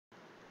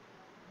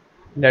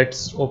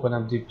Let's open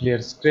up the player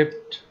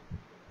script,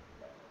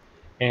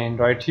 and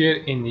right here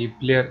in the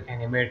player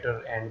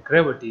animator and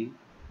gravity,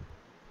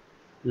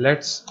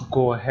 let's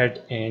go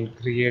ahead and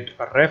create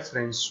a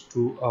reference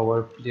to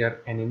our player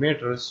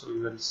animator. So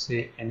we will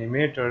say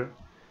animator,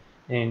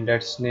 and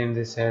let's name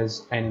this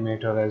as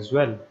animator as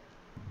well.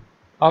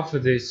 After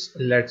this,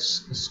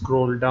 let's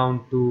scroll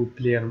down to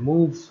player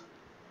move,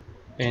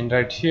 and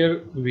right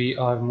here we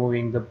are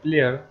moving the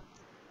player.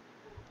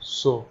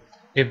 So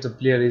if the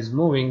player is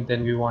moving,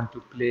 then we want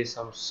to play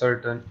some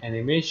certain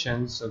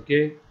animations.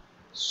 Okay,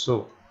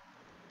 so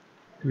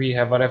we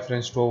have a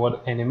reference to our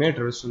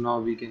animator, so now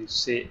we can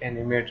say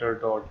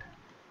animator dot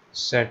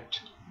set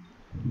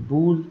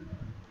bool.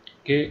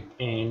 Okay,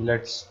 and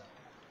let's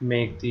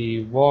make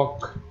the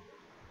walk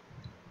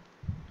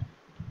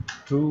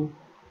true.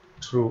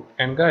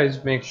 And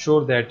guys, make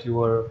sure that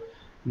your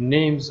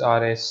names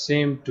are as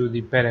same to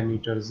the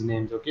parameters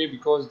names, okay,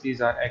 because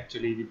these are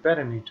actually the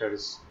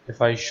parameters.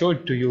 If I show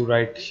it to you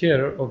right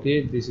here,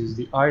 okay, this is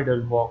the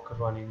idle, walk,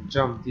 running,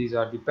 jump, these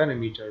are the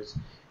parameters,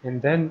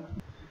 and then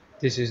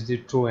this is the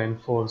true and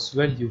false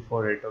value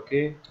for it.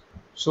 Okay,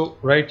 so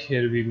right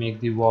here we make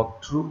the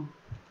walk true,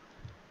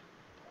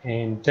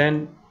 and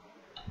then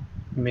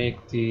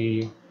make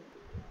the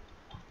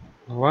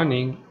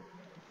running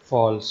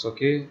false.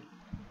 Okay,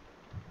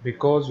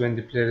 because when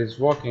the player is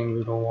walking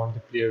we don't want the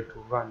player to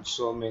run,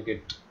 so make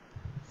it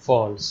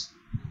false.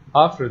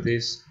 After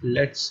this,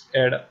 let's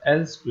add a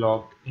else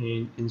block,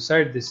 and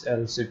inside this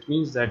else it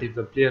means that if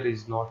the player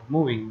is not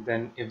moving,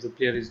 then if the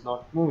player is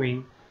not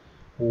moving,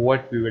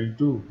 what we will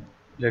do,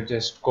 let's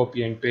just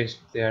copy and paste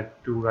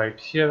that to right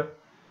here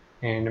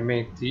and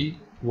make the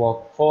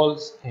walk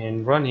false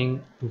and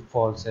running to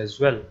false as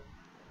well.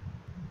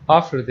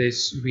 After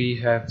this we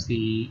have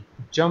the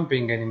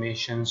jumping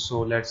animation,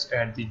 so let's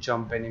add the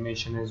jump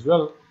animation as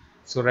well.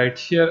 So right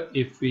here,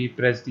 if we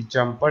press the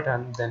jump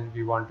button, then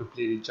we want to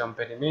play the jump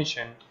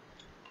animation.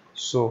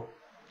 So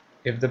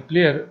if the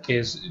player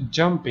is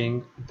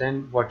jumping,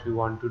 then what we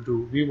want to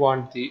do, we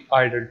want the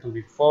idle to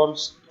be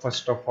false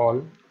first of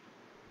all,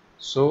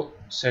 so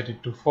set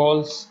it to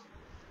false.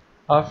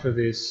 After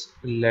this,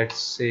 let's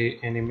say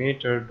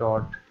animator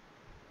dot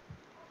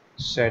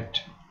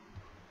set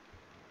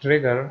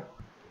trigger,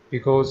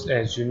 because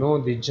as you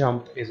know the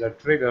jump is a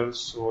trigger,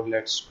 so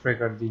let's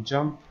trigger the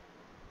jump.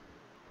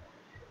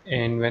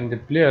 And when the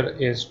player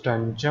is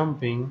done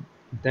jumping,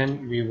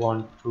 then we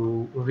want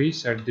to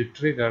reset the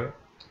trigger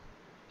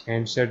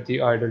and set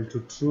the idle to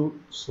true,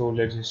 so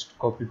let's just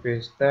copy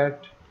paste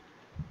that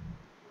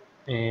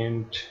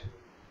and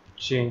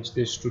change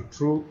this to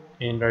true.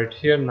 And right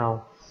here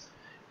now,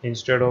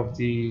 instead of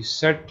the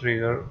set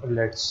trigger,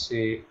 let's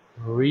say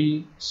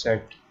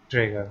reset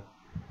trigger.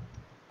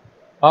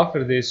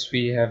 After this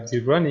we have the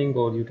running,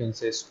 or you can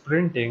say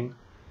sprinting.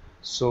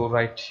 So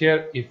right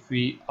here, if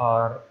we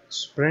are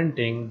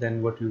sprinting,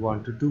 then what we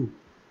want to do,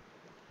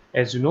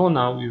 as you know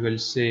now, we will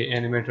say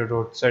animator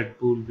dot set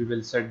bool, we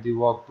will set the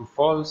walk to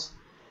false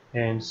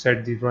and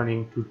set the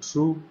running to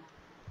true.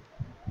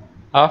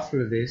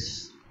 After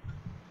this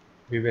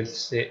we will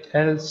say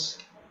else,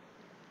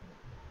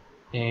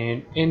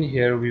 and in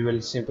here we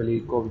will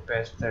simply copy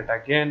paste that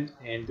again,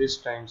 and this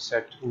time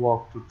set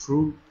walk to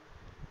true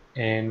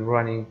and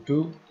running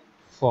to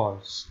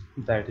false.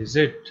 That is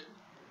it.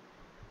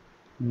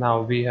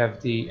 Now we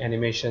have the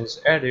animations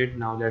added.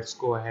 Now let's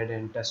go ahead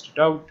and test it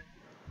out.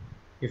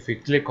 If we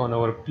click on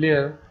our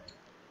player,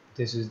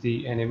 this is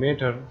the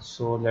animator,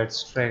 so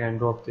let's drag and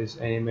drop this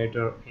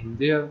animator in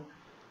there,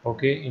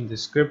 okay, in the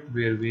script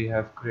where we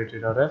have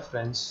created a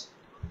reference.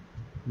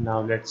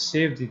 Now let's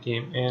save the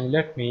game, and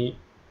let me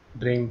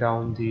bring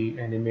down the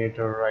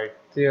animator right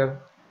there,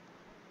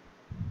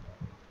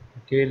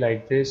 okay,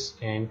 like this,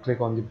 and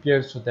click on the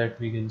player so that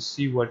we can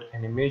see what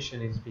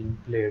animation is being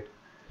played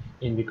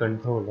in the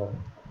controller.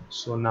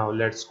 So now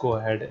let's go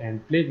ahead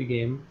and play the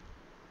game.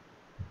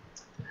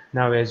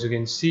 Now as you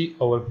can see,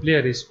 our player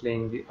is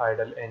playing the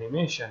idle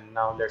animation.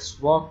 Now let's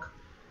walk.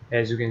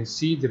 As you can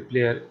see, the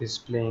player is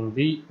playing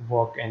the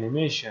walk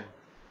animation.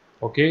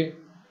 Okay,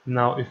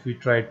 now if we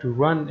try to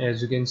run,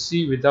 as you can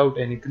see, without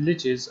any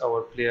glitches,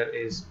 our player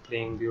is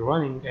playing the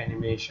running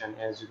animation,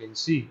 as you can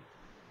see.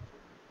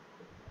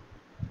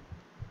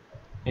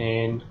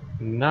 And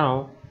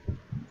now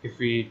if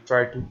we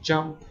try to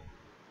jump,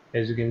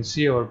 as you can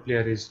see, our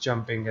player is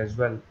jumping as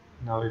well.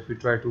 Now if we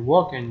try to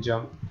walk and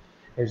jump,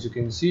 as you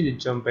can see, the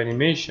jump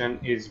animation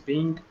is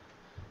being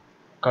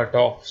cut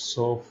off.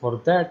 So for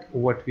that,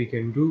 what we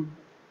can do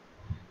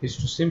is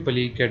to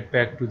simply get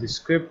back to the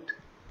script,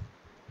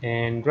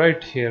 and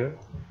right here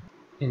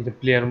in the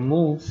player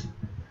move,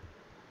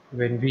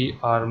 when we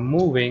are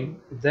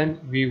moving, then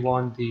we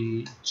want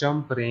the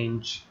jump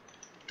range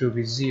to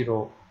be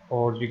 0,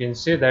 or you can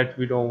say that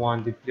we don't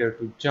want the player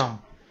to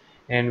jump.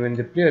 And when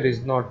the player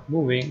is not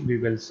moving, we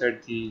will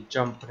set the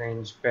jump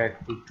range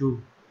back to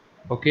 2.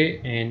 Okay,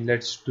 and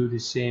let's do the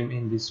same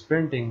in the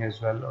sprinting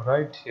as well.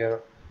 Right here,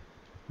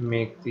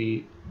 make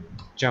the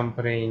jump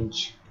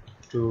range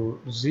to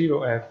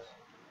 0f,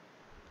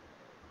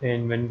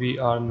 and when we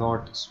are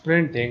not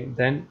sprinting,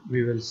 then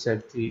we will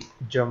set the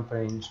jump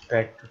range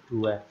back to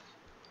 2f.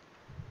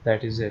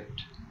 That is it.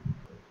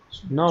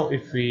 So now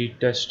if we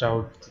test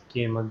out the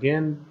game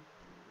again,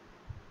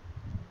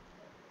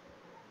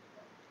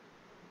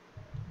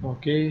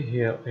 okay,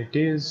 here it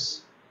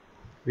is.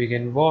 We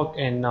can walk,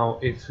 and now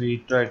if we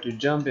try to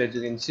jump, as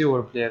you can see,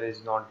 our player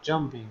is not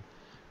jumping.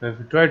 Now if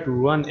we try to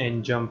run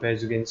and jump,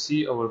 as you can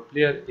see, our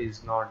player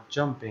is not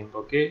jumping.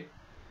 Okay,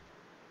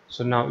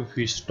 so now if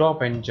we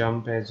stop and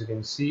jump, as you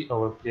can see,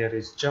 our player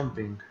is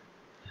jumping,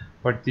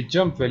 but the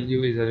jump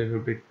value is a little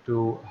bit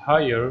too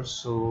higher,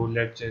 so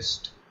let's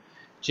just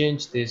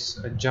change this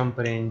jump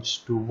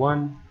range to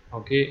 1.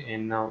 Okay,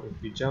 and now if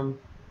we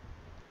jump,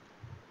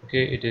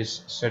 okay, it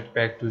is set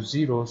back to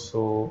 0.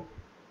 So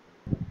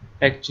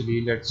actually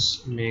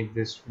let's make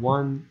this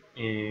 1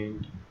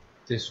 and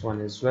this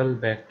one as well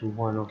back to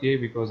 1. Okay,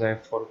 because I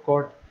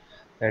forgot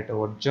that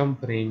our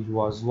jump range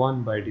was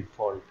 1 by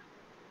default,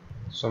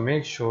 so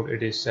make sure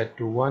it is set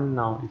to 1.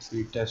 Now if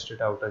we test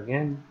it out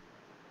again,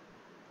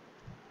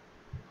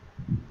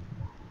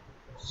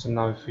 so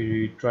now if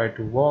we try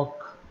to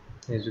walk,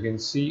 as you can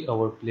see,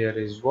 our player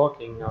is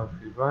walking. Now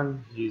if we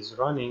run, he is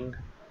running,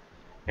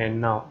 and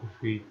now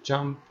if we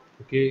jump,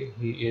 okay,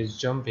 he is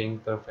jumping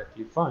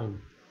perfectly fine.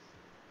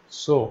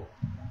 So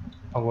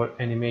our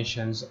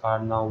animations are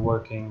now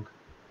working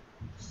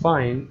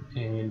fine,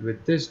 and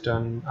with this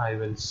done, I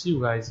will see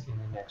you guys in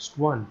the next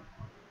one.